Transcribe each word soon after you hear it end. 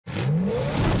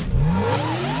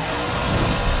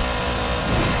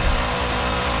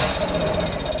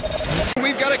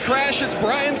crash. It's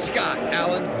Brian Scott,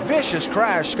 Alan. Vicious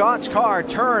crash. Scott's car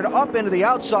turned up into the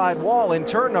outside wall in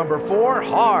turn number 4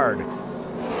 hard.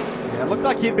 Yeah, it looked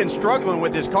like he'd been struggling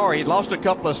with his car. He'd lost a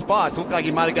couple of spots. Looked like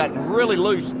he might have gotten really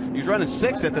loose. He was running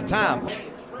 6 at the time.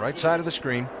 Right side of the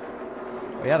screen.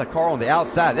 We had a car on the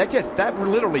outside. That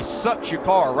literally sucks your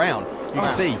car around. You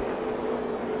can see.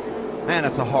 Man,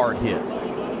 that's a hard hit.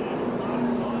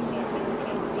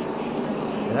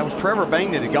 And that was Trevor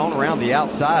Bain that had gone around the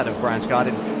outside of Brian Scott,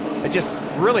 and it just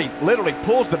really literally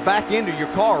pulls the back end of your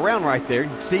car around right there.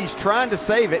 You see he's trying to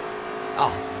save it.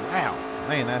 Oh, wow.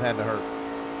 Man, that had to hurt.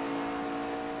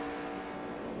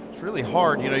 It's really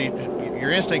hard. You know, your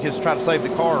instinct is to try to save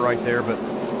the car right there, but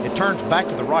it turns back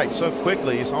to the right so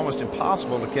quickly, it's almost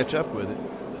impossible to catch up with it.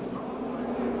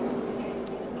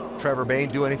 Trevor Bain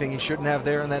do anything he shouldn't have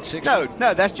there in that 60?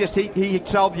 No, that's just he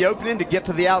saw the opening to get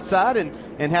to the outside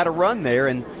and had a run there,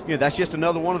 and you know that's just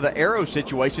another one of the arrow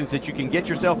situations that you can get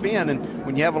yourself in, and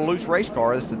when you have a loose race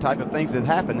car, that's the type of things that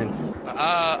happen. And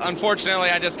unfortunately,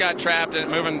 I just got trapped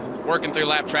and working through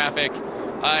lap traffic,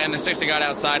 and the 60 got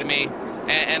outside of me,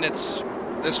 and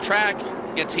this track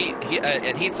gets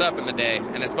it heats up in the day,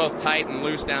 and it's both tight and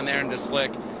loose down there and just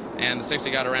slick, and the 60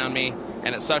 got around me.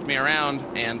 And it sucked me around,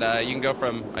 and you can go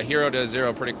from a hero to a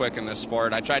zero pretty quick in this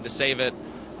sport. I tried to save it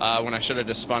when I should have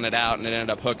just spun it out, and it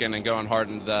ended up hooking and going hard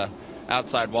into the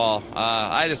outside wall.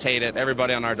 I just hate it.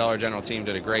 Everybody on our Dollar General team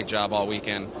did a great job all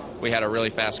weekend. We had a really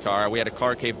fast car. We had a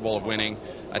car capable of winning.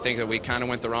 I think that we kind of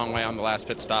went the wrong way on the last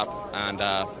pit stop, and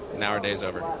now our day's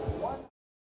over.